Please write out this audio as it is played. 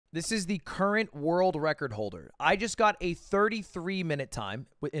This is the current world record holder. I just got a 33-minute time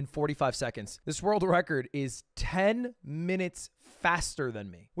in 45 seconds. This world record is 10 minutes faster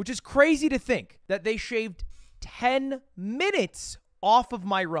than me, which is crazy to think that they shaved 10 minutes off of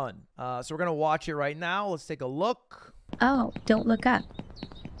my run. So we're going to watch it right now. Let's take a look. Oh, don't look up.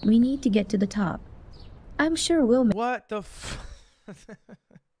 We need to get to the top. I'm sure we'll make— What the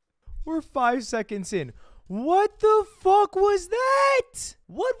We're 5 seconds in. What the fuck was that?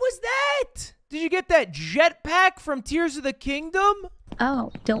 What was that? Did you get that jetpack from Tears of the Kingdom?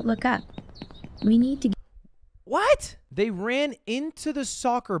 Oh, don't look up. We need to— What? They ran into the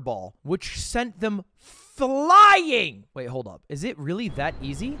soccer ball, which sent them flying. Wait, hold up. Is it really that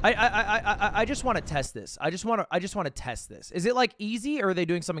easy? I just want to test this. I just want to test this. Is it like easy, or are they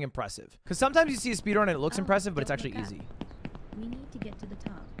doing something impressive? Because sometimes you see a speedrun and it looks impressive, but it's actually easy. We need to get to the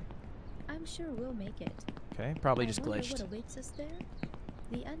top. I'm sure we'll make it. Okay, probably just wonder glitched. what awaits us there?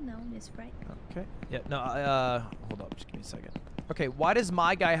 The unknown is frightening. Okay. Yeah, no, hold up. Just give me a second. Okay, why does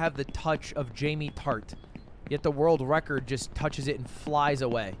my guy have the touch of Jamie Tart, yet the world record just touches it and flies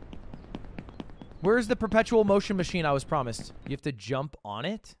away? Where's the perpetual motion machine I was promised? You have to jump on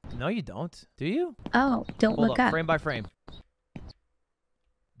it? No, you don't. Do you? Oh, don't Hold look up, up. frame by frame.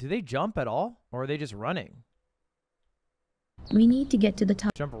 Do they jump at all? Or are they just running? We need to get to the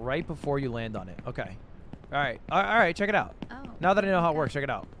top. Jump right before you land on it. Okay. All right. All right, check it out. Oh, Now that I know how it works, check it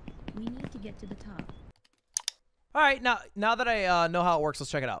out. we need to get to the top. All right, now that I know how it works,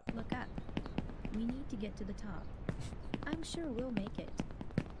 let's check it out. Look up. We need to get to the top. I'm sure we'll make it.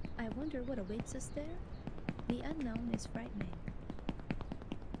 I wonder what awaits us there? The unknown is frightening.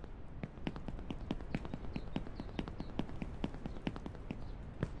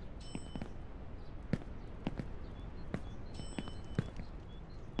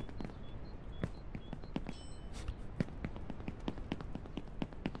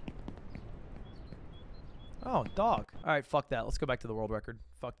 Oh, dog. All right, fuck that. Let's go back to the world record.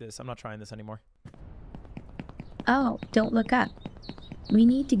 Fuck this. I'm not trying this anymore. Oh, don't look up. We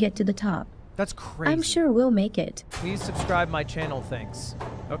need to get to the top. That's crazy. I'm sure we'll make it. Please subscribe my channel, thanks.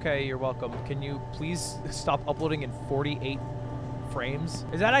 Okay, you're welcome. Can you please stop uploading in 48 frames?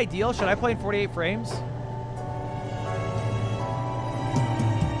 Is that ideal? Should I play in 48 frames?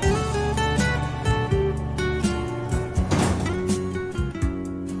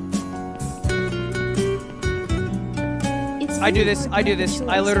 I do this.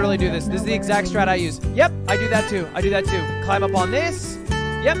 I literally do this. This is the exact strat I use. Yep, I do that too. Climb up on this.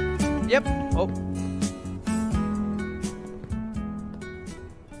 Yep. Oh.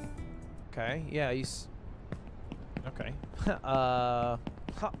 Okay, yeah, okay.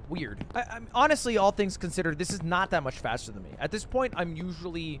 Weird. Honestly, all things considered, this is not that much faster than me. At this point, I'm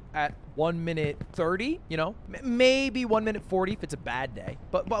usually at 1 minute 30, you know? Maybe 1 minute 40 if it's a bad day.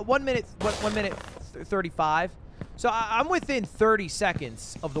 But 1 minute 35. So I'm within 30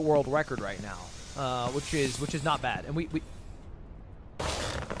 seconds of the world record right now, which is not bad. And we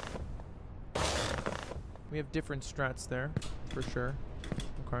have different strats there, for sure.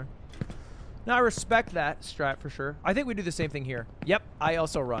 Okay. Now I respect that strat for sure. I think we do the same thing here. Yep, I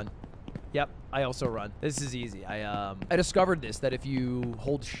also run. This is easy. I discovered this, that if you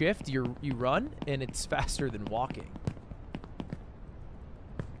hold shift, you run, and it's faster than walking.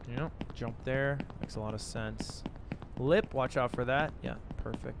 You know, jump there. Makes a lot of sense. Lip, watch out for that. Yeah,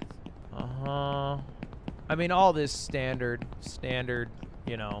 perfect. I mean, all this standard,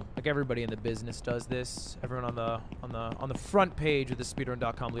 you know, like everybody in the business does this. Everyone on the front page of the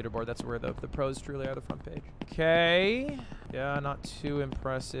speedrun.com leaderboard, that's where the pros truly are, the front page. Okay. Yeah, not too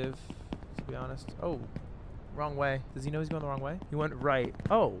impressive, to be honest. Oh, wrong way. Does he know he's going the wrong way? He went right.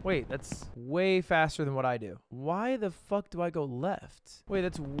 Oh, wait, that's way faster than what I do. Why the fuck do I go left? Wait,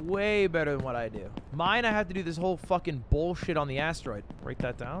 that's way better than what I do. Mine, I have to do this whole fucking bullshit on the asteroid. Write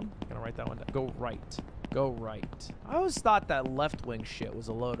that down. I'm gonna write that one down. Go right. Go right. I always thought that left wing shit was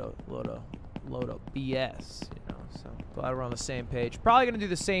a load of BS, you know, so glad we're on the same page. Probably gonna do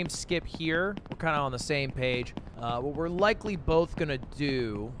the same skip here. We're kind of on the same page. What we're likely both gonna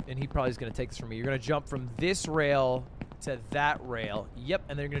do, and he probably is gonna take this from me, you're gonna jump from this rail to that rail. Yep,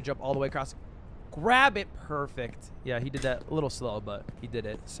 and then you're gonna jump all the way across. Grab it. Perfect. Yeah, he did that a little slow, but he did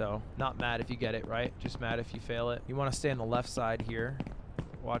it, so not mad if you get it, right? Just mad if you fail it. You want to stay on the left side here.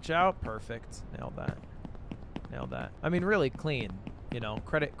 Watch out. Perfect. Nailed that. Nailed that. I mean, really clean. You know,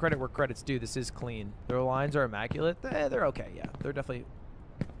 credit where credit's due. This is clean. Their lines are immaculate. They're okay. Yeah, they're definitely.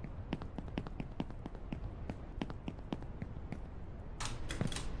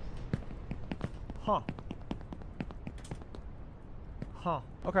 Huh.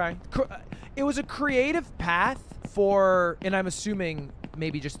 Okay. It was a creative path for, and I'm assuming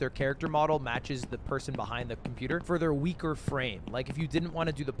maybe just their character model matches the person behind the computer for their weaker frame. Like if you didn't want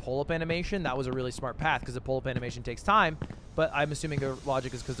to do the pull-up animation, that was a really smart path because the pull-up animation takes time, but I'm assuming their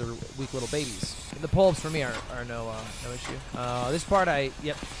logic is because they're weak little babies. And the pull-ups for me are no issue. This part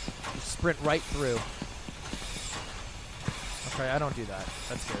yep, sprint right through. Okay, I don't do that.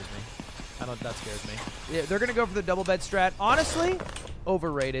 That scares me. That scares me. Yeah, they're gonna go for the double bed strat. Honestly,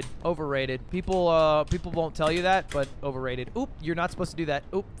 overrated. Overrated. People won't tell you that, but overrated. Oop, you're not supposed to do that.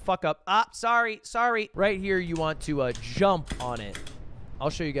 Oop, fuck up. Ah, sorry. Right here, you want to jump on it.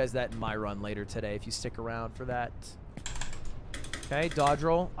 I'll show you guys that in my run later today if you stick around for that. Okay, dodge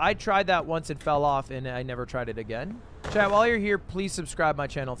roll. I tried that once and fell off, and I never tried it again. Chat, while you're here, please subscribe my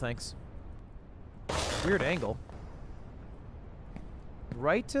channel. Thanks. Weird angle.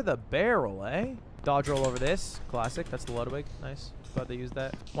 Right to the barrel, eh? Dodge roll over this. Classic. That's the Ludwig. Nice. Glad they used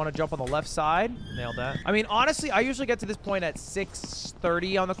that. Want to jump on the left side. Nailed that. I mean, honestly, I usually get to this point at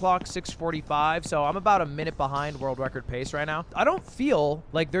 6:30 on the clock, 6:45. So I'm about a minute behind world record pace right now. I don't feel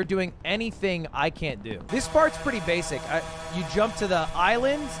like they're doing anything I can't do. This part's pretty basic. You jump to the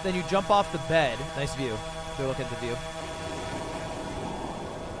island, then you jump off the bed. Nice view. Go look at the view.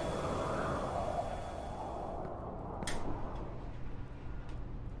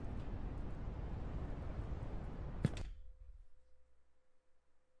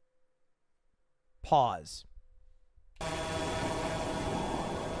 Pause.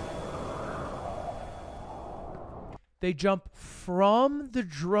 They jump from the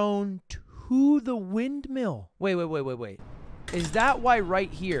drone to the windmill. Wait. Is that why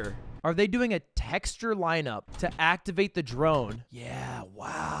right here, are they doing a texture lineup to activate the drone? Yeah,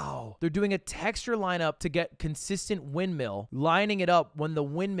 wow. They're doing a texture lineup to get consistent windmill, lining it up when the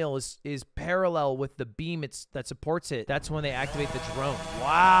windmill is parallel with the beam that supports it. That's when they activate the drone.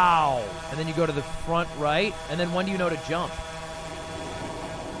 Wow. And then you go to the front right, and then when do you know to jump?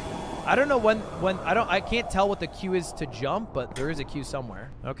 I don't know I can't tell what the cue is to jump, but there is a cue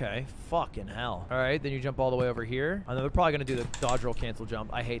somewhere. Okay, fucking hell. All right, then you jump all the way over here. And then they're probably gonna do the dodge roll cancel jump.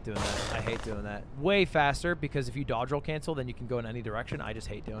 I hate doing that. I hate doing that. Way faster, because if you dodge roll cancel, then you can go in any direction. I just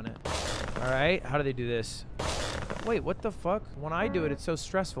hate doing it. All right, how do they do this? Wait, what the fuck? When I do it, it's so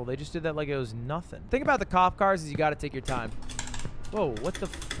stressful. They just did that like it was nothing. Think about the cop cars is you gotta take your time. Whoa, what the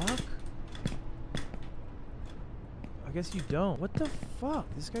fuck? I guess you don't. What the fuck?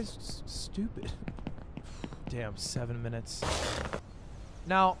 This guy's stupid. Damn, 7 minutes.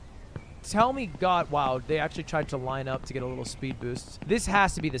 Now, tell me, God, wow, they actually tried to line up to get a little speed boost. This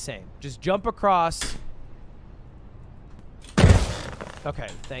has to be the same. Just jump across. Okay,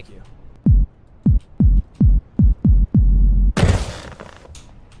 thank you.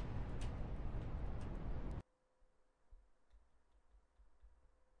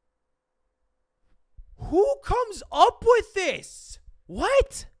 Who comes up with this?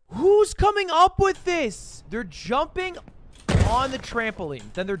 What? Who's coming up with this? They're jumping on the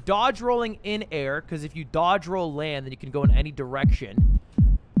trampoline. Then they're dodge rolling in air, because if you dodge roll land, then you can go in any direction.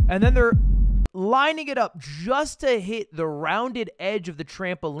 And then they're lining it up just to hit the rounded edge of the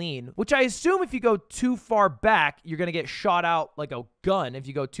trampoline, which I assume if you go too far back, you're going to get shot out like a gun. If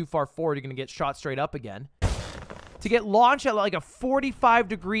you go too far forward, you're going to get shot straight up again. To get launched at like a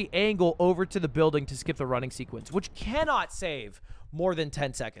 45-degree angle over to the building to skip the running sequence, which cannot save more than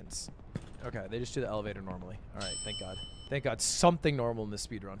 10 seconds. Okay, they just do the elevator normally. All right, thank God. Thank God, something normal in this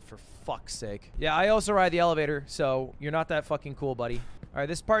speedrun, for fuck's sake. Yeah, I also ride the elevator, so you're not that fucking cool, buddy. All right,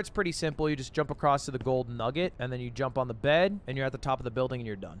 this part's pretty simple. You just jump across to the gold nugget, and then you jump on the bed, and you're at the top of the building, and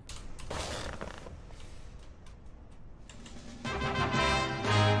you're done.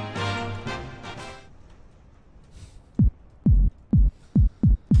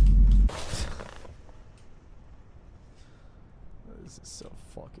 This is so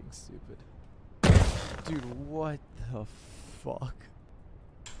fucking stupid. Dude, what the fuck?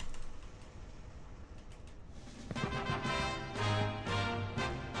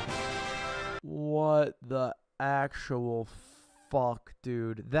 What the actual fuck,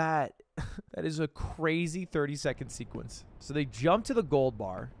 dude? That is a crazy 30-second sequence. So they jump to the gold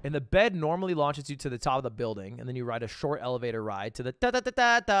bar, and the bed normally launches you to the top of the building, and then you ride a short elevator ride to the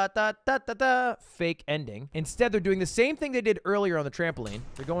da-da-da-da-da-da-da-da fake ending. Instead, they're doing the same thing they did earlier on the trampoline.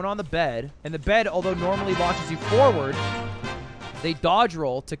 They're going on the bed, and the bed, although normally launches you forward, they dodge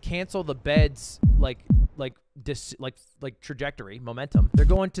roll to cancel the bed's, like like trajectory, momentum. They're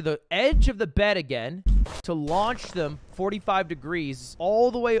going to the edge of the bed again to launch them 45 degrees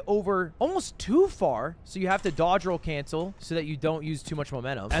all the way over, almost too far. So you have to dodge roll cancel so that you don't use too much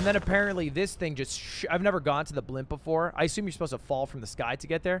momentum. And then apparently this thing just, I've never gone to the blimp before. I assume you're supposed to fall from the sky to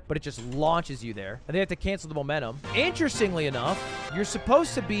get there, but it just launches you there. And they have to cancel the momentum. Interestingly enough, you're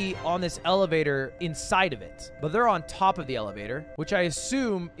supposed to be on this elevator inside of it, but they're on top of the elevator, which I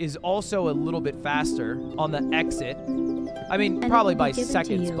assume is also a little bit faster on the exit. I mean, probably by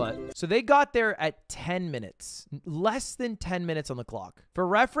seconds, but... So they got there at 10 minutes. Less than 10 minutes on the clock. For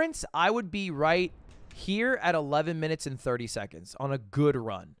reference, I would be right here at 11 minutes and 30 seconds on a good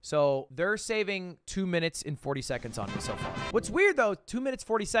run. So they're saving 2 minutes and 40 seconds on me so far. What's weird though, 2 minutes,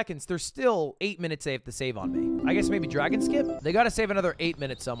 40 seconds, there's still 8 minutes they have to save on me. I guess maybe dragon skip? They got to save another 8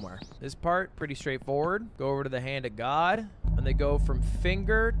 minutes somewhere. This part, pretty straightforward. Go over to the hand of God, and they go from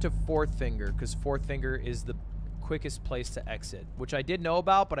finger to fourth finger, because fourth finger is the quickest place to exit, which I did know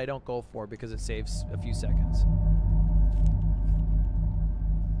about, but I don't go for because it saves a few seconds.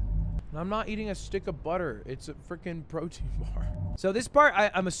 And I'm not eating a stick of butter. It's a freaking protein bar. So this part,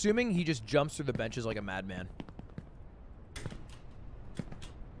 I'm assuming he just jumps through the benches like a madman.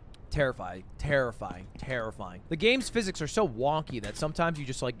 Terrifying, terrifying, terrifying. The game's physics are so wonky that sometimes you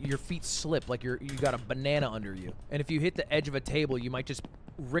just like, your feet slip like you got a banana under you. And if you hit the edge of a table, you might just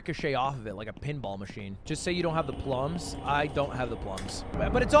ricochet off of it like a pinball machine. Just say you don't have the plums. I don't have the plums.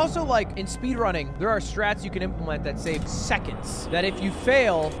 But it's also like in speedrunning, there are strats you can implement that save seconds. That if you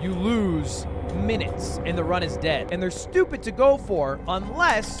fail, you lose minutes and the run is dead. And they're stupid to go for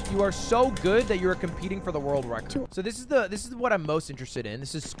unless you are so good that you're competing for the world record. So this is what I'm most interested in.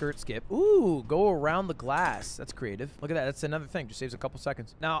 This is skirt skip. Ooh, go around the glass. That's creative. Look at that. That's another thing. Just saves a couple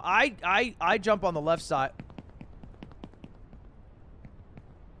seconds. Now I jump on the left side.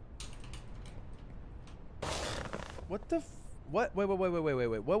 What the f— what? Wait. Wait.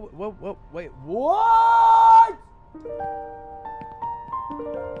 What?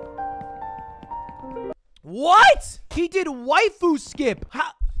 What? He did waifu skip.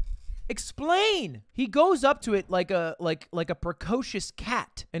 How? Explain. He goes up to it like a precocious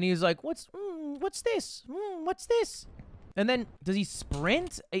cat, and he's like, "What's this? What's this?" And then does he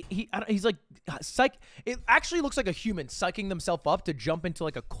sprint? He's like, it actually looks like a human psyching themselves up to jump into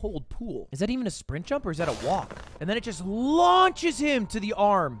like a cold pool. Is that even a sprint jump or is that a walk? And then it just launches him to the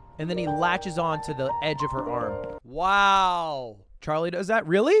arm. And then he latches on to the edge of her arm. Wow. Charlie does that?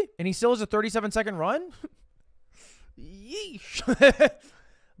 Really? And he still has a 37-second run? Yeesh.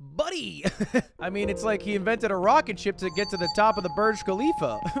 Buddy. I mean, it's like he invented a rocket ship to get to the top of the Burj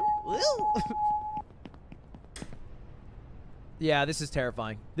Khalifa. Yeah, this is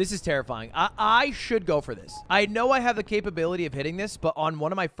terrifying. This is terrifying. I should go for this. I know I have the capability of hitting this, but on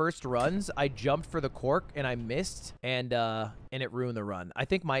one of my first runs, I jumped for the cork and I missed, and it ruined the run. I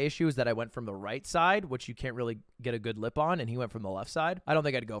think my issue is that I went from the right side, which you can't really get a good lip on, and he went from the left side. I don't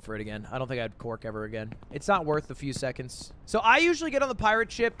think I'd go for it again. I don't think I'd cork ever again. It's not worth the few seconds. So I usually get on the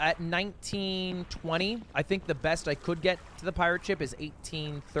pirate ship at 19:20. I think the best I could get to the pirate ship is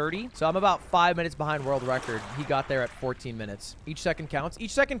 18:30. So I'm about 5 minutes behind world record. He got there at 14 minutes. Each second counts.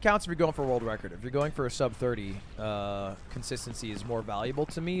 Each second counts if you're going for world record. If you're going for a sub 30, consistency is more valuable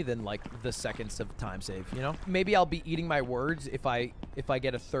to me than like the seconds of time save, you know? Maybe I'll be eating my words if I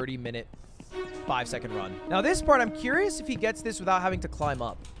get a 30-minute 5-second run. Now this part, I'm curious if he gets this without having to climb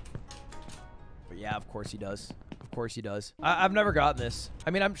up. But yeah, of course he does. Of course he does. I've never gotten this.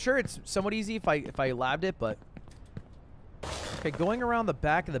 I mean, I'm sure it's somewhat easy if I labbed it, but okay, going around the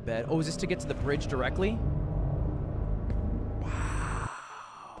back of the bed. Oh, is this to get to the bridge directly?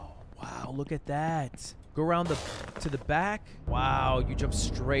 Wow, look at that. Go around to the back. Wow, you jump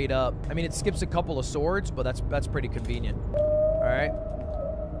straight up. I mean, it skips a couple of swords, but that's pretty convenient. All right.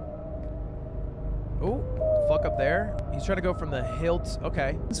 Oh, fuck up there. He's trying to go from the hilt.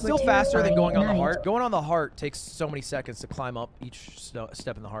 Okay. Still faster than going on the heart. Going on the heart takes so many seconds to climb up each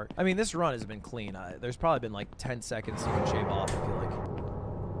step in the heart. I mean, this run has been clean. There's probably been like 10 seconds you can shave off, I feel like.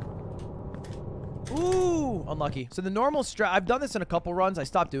 Ooh, unlucky. So the normal strat, I've done this in a couple runs. I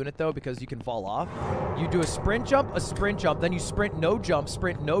stopped doing it though because you can fall off. You do a sprint jump, then you sprint, no jump,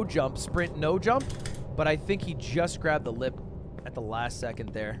 sprint, no jump, sprint, no jump. But I think he just grabbed the lip at the last second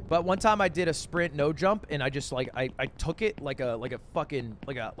there. But one time I did a sprint, no jump, and I just like, I took it like a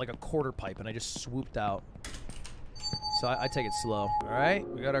quarter pipe, and I just swooped out. So I take it slow. All right,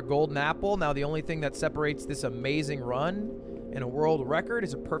 we got our golden apple. Now the only thing that separates this amazing run and a world record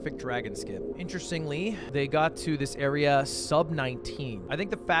is a perfect dragon skip. Interestingly, they got to this area sub 19. I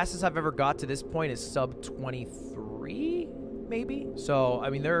think the fastest I've ever got to this point is sub 23, maybe. So, I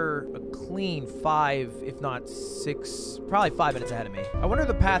mean, they're a clean 5, if not 6, probably 5 minutes ahead of me. I wonder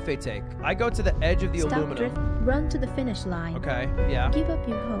the path they take. I go to the edge of the Stop aluminum. drift. Run to the finish line. Okay, yeah. Give up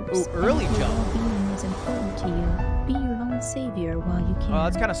your hopes. Ooh, early and if jump. Your well-being is important to you. Be your own savior while you can. Oh,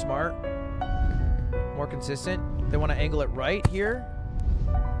 that's kind of smart. More consistent. They want to angle it right here.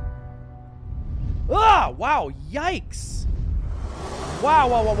 Ah, wow, yikes. Wow,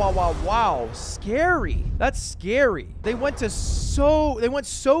 wow, wow, wow, wow, wow. Scary. That's scary. They went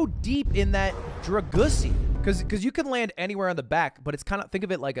so deep in that Dragussi. Because you can land anywhere on the back, but it's kind of, think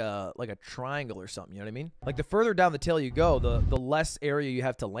of it like a triangle or something, you know what I mean? Like the further down the tail you go, the less area you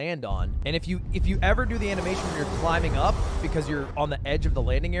have to land on. And if you ever do the animation where you're climbing up because you're on the edge of the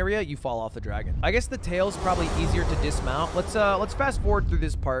landing area, you fall off the dragon. I guess the tail's probably easier to dismount. Let's fast forward through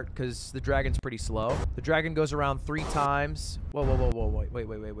this part because the dragon's pretty slow. The dragon goes around 3 times. Whoa, whoa, whoa, whoa, wait.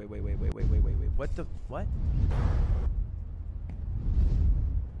 What?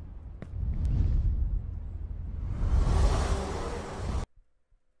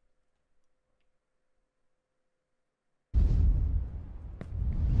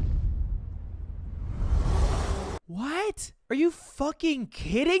 What? Are you fucking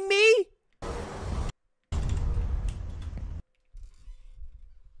kidding me?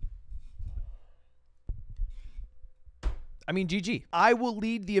 I mean, GG. I will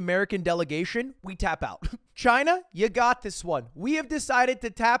lead the American delegation. We tap out. China, you got this one. We have decided to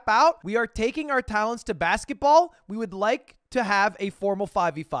tap out. We are taking our talents to basketball. We would like to have a formal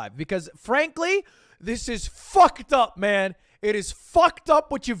 5v5 because, frankly, this is fucked up, man. It is fucked up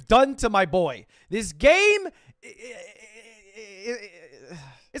what you've done to my boy. This game...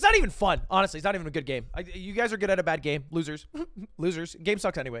 It's not even fun, honestly. It's not even a good game. You guys are good at a bad game. Losers. Losers. Game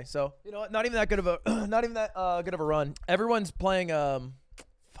sucks anyway. So, you know what? Not even that good of a good of a run. Everyone's playing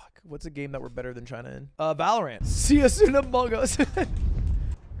fuck. What's a game that we're better than China in? Valorant. See us in Among Us.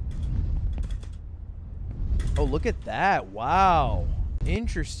 Oh, look at that. Wow.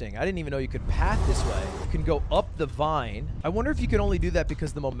 Interesting. I didn't even know you could path this way. You can go up the vine. I wonder if you can only do that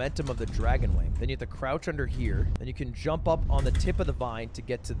because the momentum of the dragon wing. Then you have to crouch under here. Then you can jump up on the tip of the vine to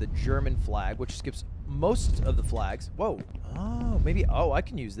get to the German flag, which skips most of the flags. Whoa. Oh, maybe. Oh, I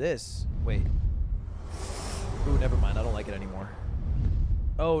can use this. Wait. Ooh, never mind. I don't like it anymore.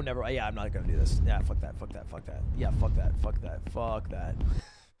 Oh, never. Yeah, I'm not going to do this. Yeah, fuck that. Fuck that. Fuck that. Yeah, fuck that. Fuck that. Fuck that.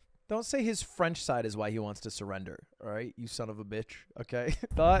 Don't say his French side is why he wants to surrender, all right? You son of a bitch, okay?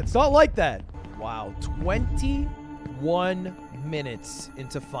 It's not like that. Wow, 21 minutes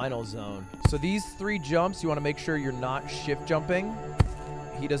into final zone. So these 3 jumps, you want to make sure you're not shift jumping.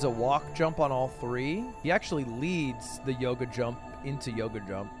 He does a walk jump on all 3. He actually leads the yoga jump into yoga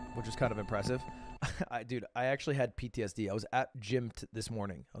jump, which is kind of impressive. Dude, I actually had PTSD. I was at gym this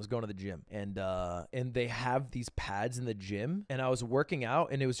morning. I was going to the gym, and they have these pads in the gym, and I was working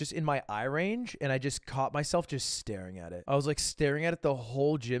out, and it was just in my eye range, and I just caught myself just staring at it. I was like staring at it the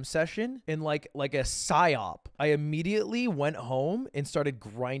whole gym session, and like a psyop. I immediately went home and started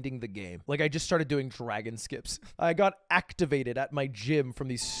grinding the game. Like I just started doing dragon skips. I got activated at my gym from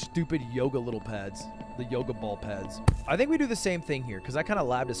these stupid yoga little pads, the yoga ball pads. I think we do the same thing here because I kind of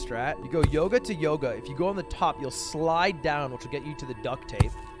labbed a strat. You go yoga to yoga. If you go on the top, you'll slide down, which will get you to the duct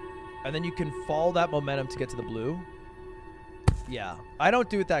tape. And then you can follow that momentum to get to the blue. Yeah. I don't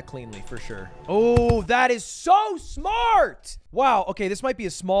do it that cleanly, for sure. Oh, that is so smart! Wow. Okay, this might be a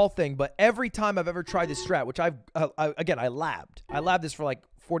small thing, but every time I've ever tried this strat, which again, I labbed. I labbed this for like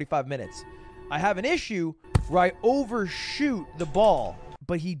 45 minutes. I have an issue where I overshoot the ball,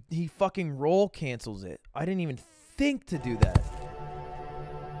 but he fucking roll cancels it. I didn't even think to do that.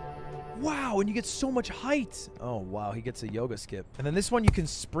 Wow, and you get so much height. Oh, wow, he gets a yoga skip. And then this one, you can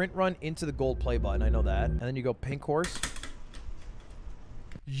sprint run into the gold play button. I know that. And then you go pink horse.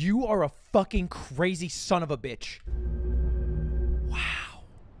 You are a fucking crazy son of a bitch. Wow.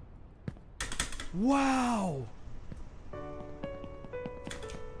 Wow.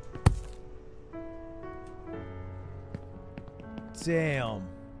 Damn.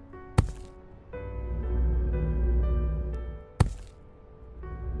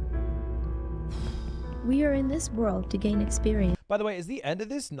 We are in this world to gain experience. By the way, is the end of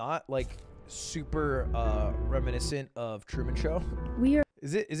this not like super reminiscent of Truman Show? We are.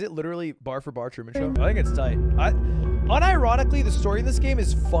 Is it literally bar for bar Truman Show? I think it's tight. Unironically, the story in this game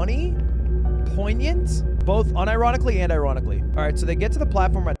is funny, poignant, both unironically and ironically. All right, so they get to the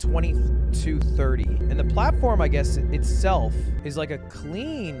platform at 22:30, and the platform, I guess, itself is like a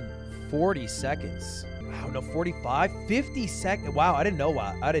clean 40 seconds. Wow, no, 45, 50 seconds. Wow, I didn't know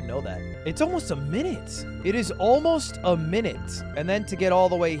that. It's almost a minute. It is almost a minute. And then to get all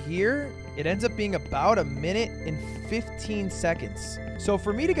the way here, it ends up being about a minute and 15 seconds. So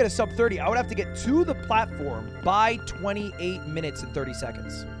for me to get a sub 30, I would have to get to the platform by 28 minutes and 30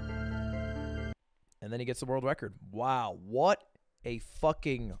 seconds. And then he gets the world record. Wow, what a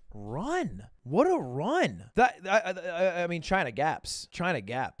fucking run. What a run. I mean, China gaps.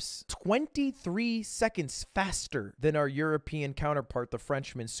 23 seconds faster than our European counterpart, the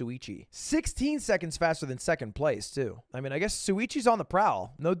Frenchman Suichi. 16 seconds faster than second place, too. I mean, I guess Suichi's on the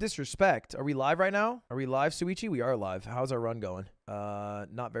prowl. No disrespect. Are we live right now? Are we live, Suichi? We are live. How's our run going?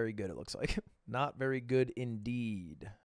 Not very good, it looks like. Not very good indeed.